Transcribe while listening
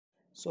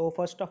So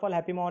first of all,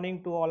 happy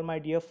morning to all my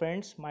dear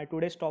friends. My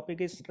today's topic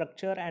is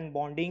structure and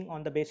bonding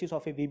on the basis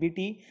of a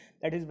VBT,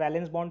 that is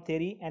valence bond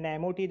theory, and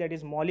MOT, that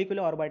is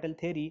molecular orbital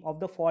theory of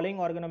the following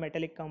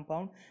organometallic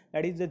compound,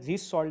 that is the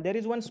Zeise salt. There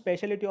is one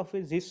specialty of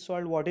a Zeise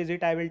salt. What is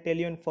it? I will tell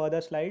you in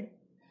further slide.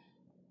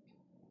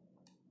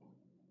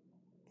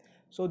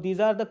 So these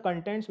are the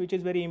contents which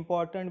is very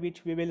important,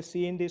 which we will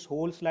see in this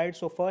whole slide.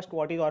 So first,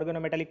 what is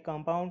organometallic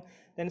compound?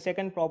 Then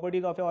second,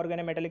 properties of a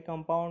organometallic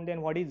compound.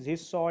 Then what is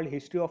Zeise salt?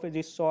 History of a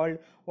Zeise salt.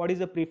 What is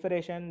the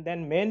preparation?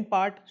 Then main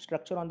part,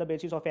 structure on the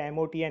basis of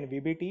MOT and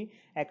VBT,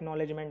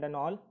 acknowledgement and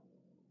all.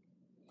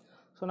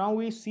 So now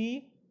we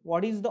see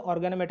what is the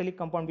organometallic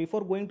compound.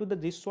 Before going to the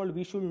Zeise salt,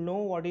 we should know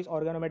what is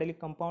organometallic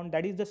compound.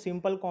 That is the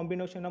simple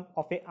combination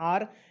of a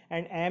R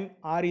and M.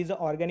 R is the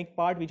organic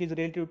part which is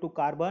related to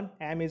carbon,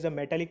 M is a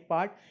metallic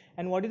part.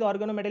 And what is the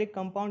organometallic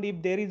compound?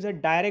 If there is a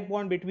direct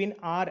bond between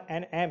R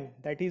and M,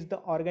 that is the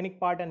organic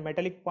part and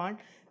metallic part,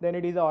 then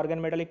it is the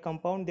organometallic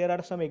compound. There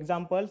are some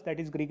examples, that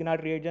is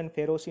Grignard reagent,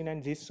 ferrocene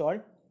and Zeise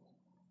salt.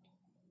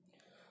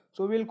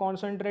 So we will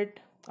concentrate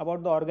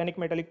about the organic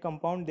metallic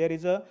compound. There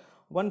is a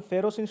one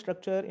ferrocene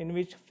structure in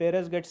which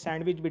ferrous gets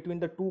sandwiched between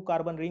the two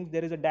carbon rings.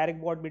 There is a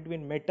direct bond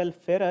between metal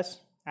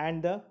ferrous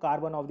and the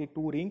carbon of the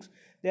two rings.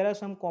 There are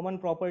some common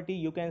property.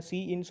 You can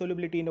see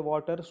insolubility in the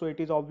water, so it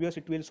is obvious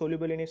it will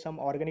soluble in some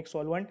organic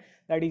solvent,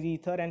 that is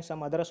ether and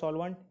some other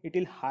solvent. It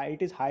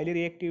is highly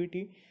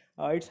reactivity.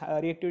 Its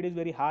reactivity is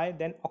very high.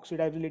 Then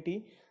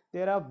oxidability.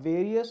 There are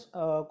various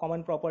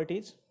common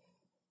properties.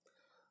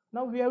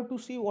 Now we have to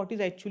see what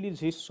is actually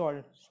Zeise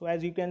salt. So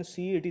as you can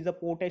see, it is a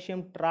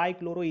potassium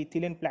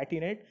trichloroethylene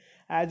platinate.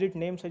 As its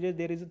name suggests,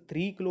 there is a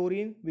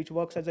 3-chlorine which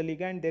works as a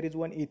ligand. There is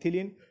one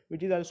ethylene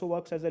which is also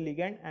works as a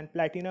ligand, and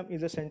platinum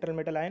is a central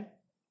metal ion.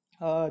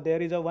 There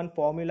is a one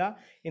formula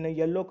in a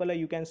yellow color,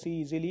 you can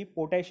see easily.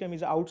 Potassium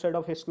is outside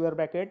of a square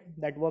bracket,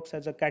 that works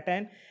as a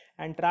cation,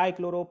 and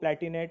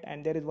trichloroplatinate,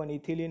 and there is one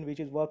ethylene which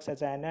is works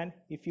as an anion.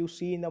 If you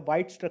see in the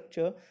white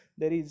structure,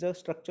 there is a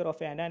structure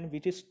of an anion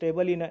which is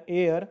stable in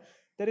air.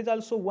 There is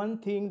also one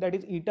thing, that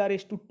is eta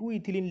raised to 2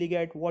 ethylene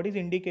ligand. What is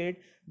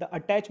indicate? The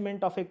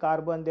attachment of a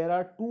carbon. There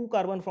are 2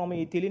 carbon from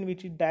a ethylene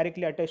which is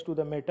directly attached to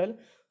the metal.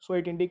 So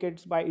it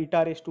indicates by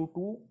eta raised to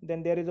 2.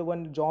 Then there is a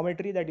one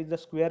geometry, that is the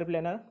square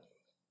planar.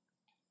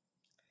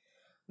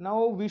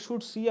 Now we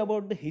should see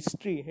about the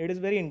history. It is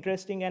very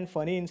interesting and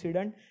funny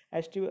incident.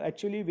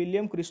 Actually,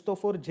 William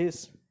Christopher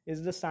Zeise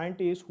is the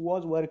scientist who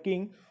was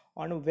working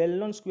on a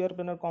well-known square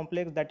planar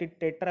complex, that is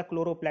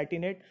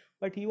tetrachloroplatinate,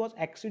 but he was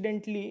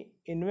accidentally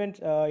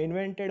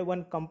invented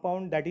one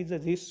compound, that is the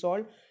Zeise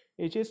salt.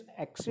 It is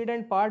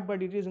accident part,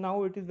 but it is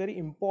very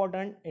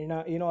important in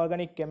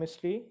inorganic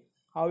chemistry.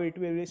 How it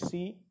will be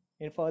see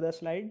in further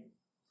slide.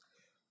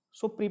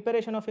 So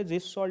preparation of a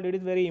Zeise salt, it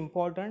is very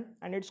important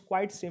and it's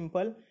quite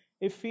simple.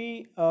 If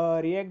we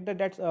react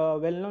that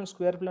well-known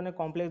square planar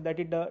complex, that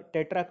is the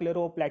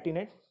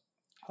tetrachloroplatinate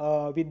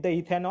with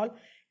the ethanol,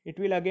 it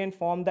will again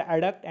form the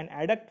adduct, and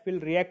adduct will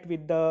react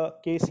with the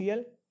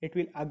KCl. It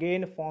will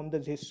again form the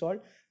Zeise salt.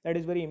 That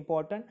is very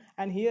important.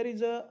 And here is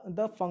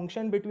the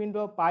function between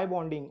the pi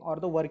bonding, or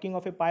the working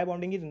of a pi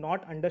bonding is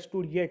not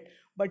understood yet.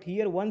 But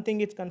here one thing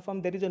is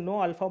confirmed, there is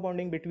no alpha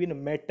bonding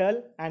between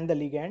metal and the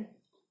ligand.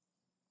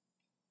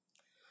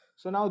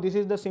 So now this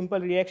is the simple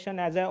reaction.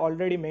 As I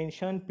already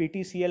mentioned,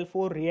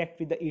 PtCl4 react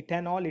with the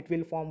ethanol, it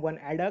will form one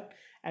adduct,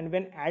 and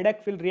when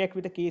adduct will react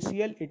with the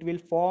KCl, it will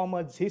form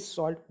a Zeise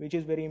salt, which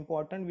is very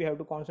important. We have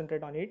to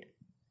concentrate on it.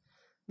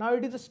 Now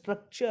it is the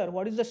structure.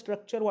 What is the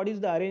structure? What is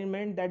the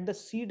arrangement? That the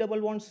C double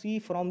bond C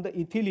from the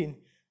ethylene,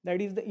 that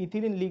is the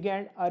ethylene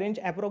ligand, arrange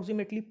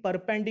approximately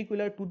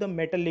perpendicular to the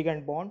metal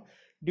ligand bond.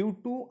 Due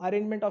to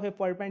arrangement of a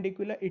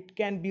perpendicular, it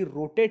can be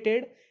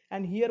rotated.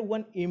 And here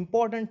one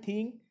important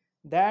thing,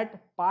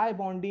 that pi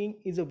bonding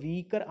is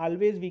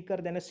always weaker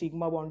than a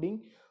sigma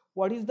bonding.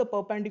 What is the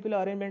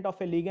perpendicular arrangement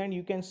of a ligand?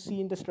 You can see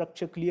in the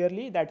structure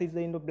clearly, that is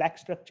in the black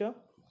structure.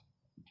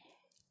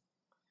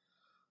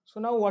 So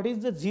now what is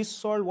the Zeise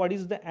salt? What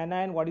is the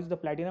anion? What is the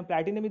platinum?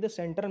 Platinum is the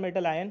central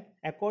metal ion.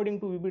 According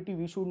to VBT,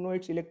 we should know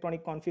its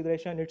electronic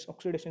configuration, its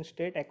oxidation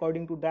state.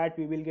 According to that,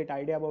 we will get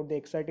idea about the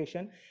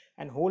excitation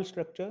and whole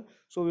structure.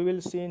 So we will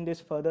see in this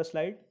further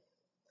slide.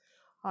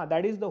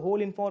 That is the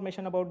whole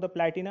information about the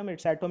platinum.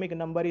 Its atomic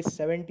number is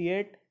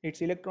 78.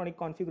 Its electronic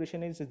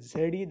configuration is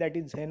Ze, that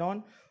is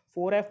xenon.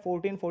 4f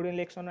 14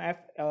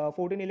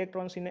 14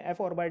 electrons in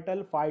F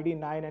orbital, 5d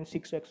 9 and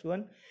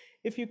 6x1.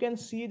 If you can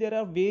see, there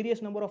are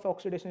various number of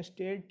oxidation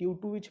state, due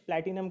to which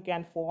platinum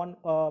can form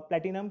a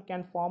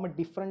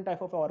different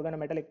type of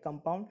organometallic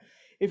compound.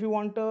 If you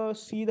want to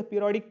see the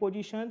periodic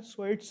position,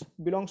 so it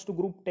belongs to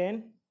group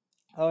 10.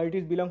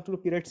 It belongs to the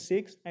period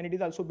 6, and it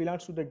is also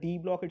belongs to the D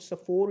block. It's a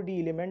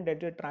 4D element,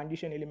 that is a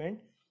transition element.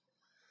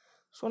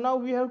 So now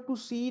we have to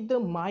see the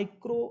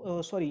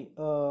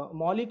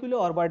molecular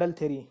orbital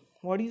theory.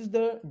 What is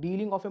the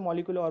dealing of a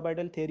molecular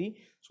orbital theory?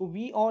 So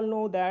we all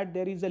know that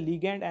there is a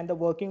ligand, and the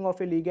working of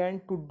a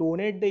ligand to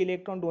donate the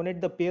electron, donate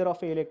the pair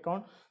of a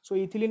electron. So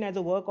ethylene as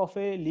a work of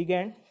a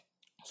ligand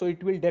So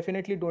it will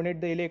definitely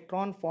donate the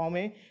electron from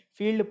a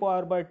field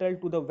orbital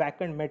to the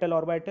vacant metal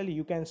orbital,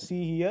 you can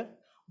see here.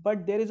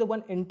 But there is a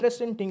one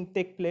interesting thing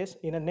take place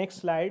in the next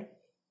slide.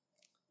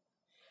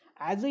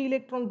 As the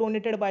electron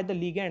donated by the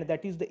ligand,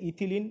 that is the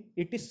ethylene,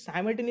 it is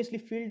simultaneously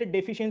filled the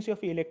deficiency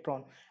of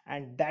electron,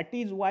 and that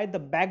is why the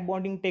back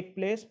bonding take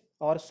place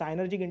or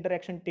synergic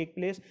interaction take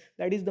place.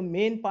 That is the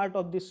main part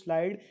of this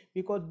slide,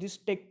 because this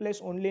take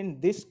place only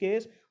in this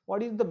case.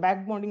 What is the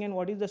back bonding and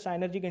what is the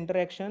synergic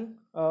interaction?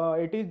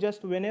 It is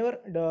just whenever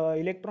the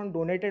electron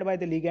donated by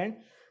the ligand,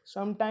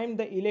 sometime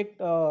the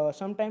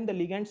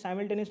ligand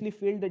simultaneously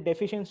fill the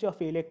deficiency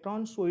of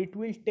electron, so it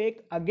will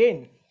take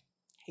again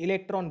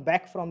electron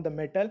back from the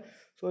metal.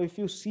 So if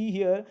you see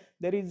here,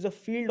 there is a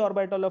field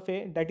orbital of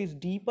a, that is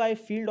d pi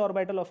field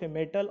orbital of a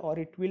metal, or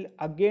it will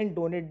again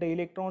donate the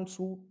electrons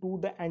to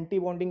the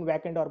anti-bonding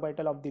vacant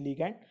orbital of the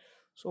ligand.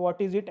 So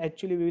what is it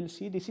actually, we will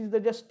see. This is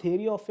the just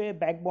theory of a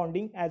back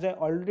bonding. As I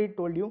already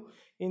told you,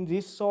 in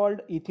this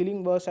salt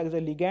ethylene works as a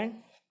ligand,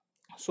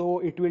 so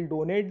it will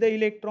donate the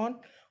electron,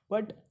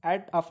 but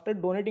after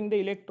donating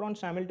the electron,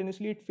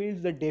 simultaneously it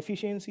fills the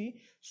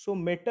deficiency. So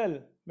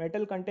metal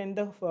contain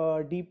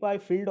the d pi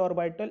filled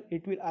orbital,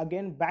 it will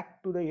again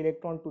back to the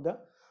electron to the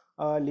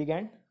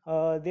ligand.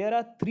 There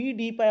are 3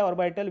 d pi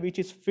orbital which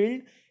is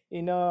filled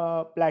in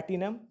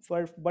platinum,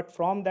 but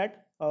from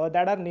that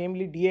that are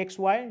namely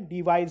dxy,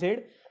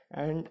 dyz,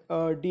 and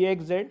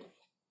dxz.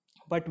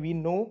 But we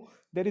know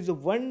there is a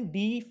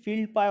 1d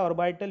filled pi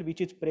orbital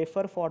which is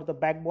prefer for the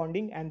back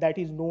bonding, and that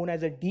is known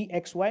as a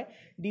dxy.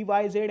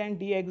 Dyz and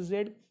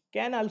dxz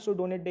can also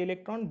donate the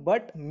electron,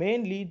 but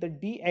mainly the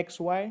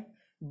dxy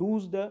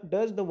does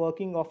the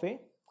working of a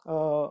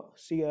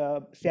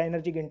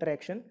synergic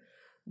interaction.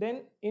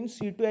 Then in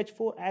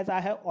C2H4, as I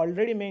have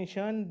already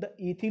mentioned, the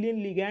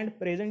ethylene ligand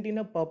present in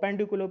a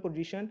perpendicular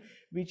position,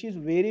 which is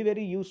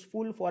very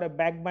useful for a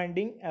back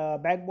bonding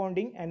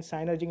and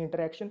synergic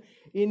interaction.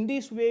 In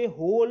this way,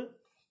 whole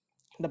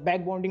the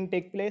back bonding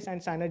take place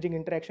and synergic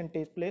interaction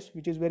takes place,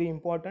 which is very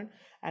important.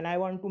 And I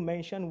want to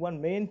mention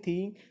one main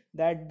thing,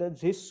 that the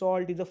Zeise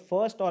salt is the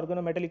first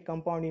organometallic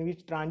compound in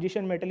which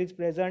transition metal is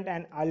present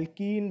and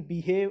alkene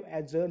behave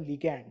as a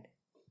ligand.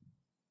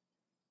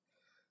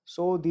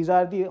 So these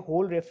are the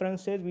whole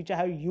references which I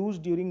have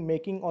used during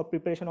making or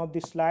preparation of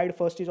this slide.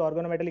 First is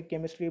organometallic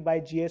chemistry by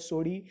G.S.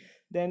 Sodhi,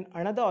 then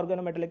another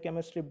organometallic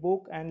chemistry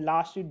book, and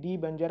last is D.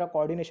 Banjara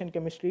coordination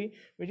chemistry,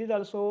 which is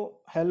also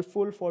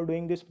helpful for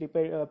doing this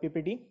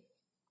PPT.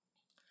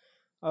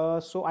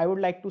 So I would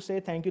like to say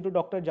thank you to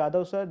Dr.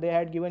 Jadhav sir. They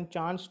had given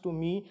chance to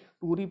me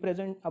to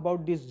represent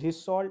about this Zeise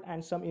salt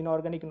and some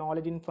inorganic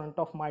knowledge in front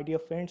of my dear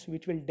friends,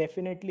 which will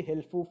definitely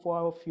helpful for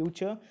our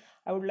future.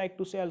 I would like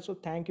to say also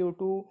thank you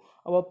to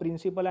our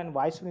principal and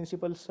vice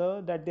principal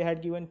sir, that they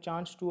had given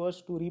chance to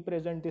us to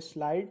represent this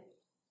slide.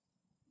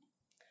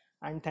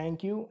 And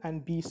thank you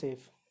and be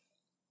safe.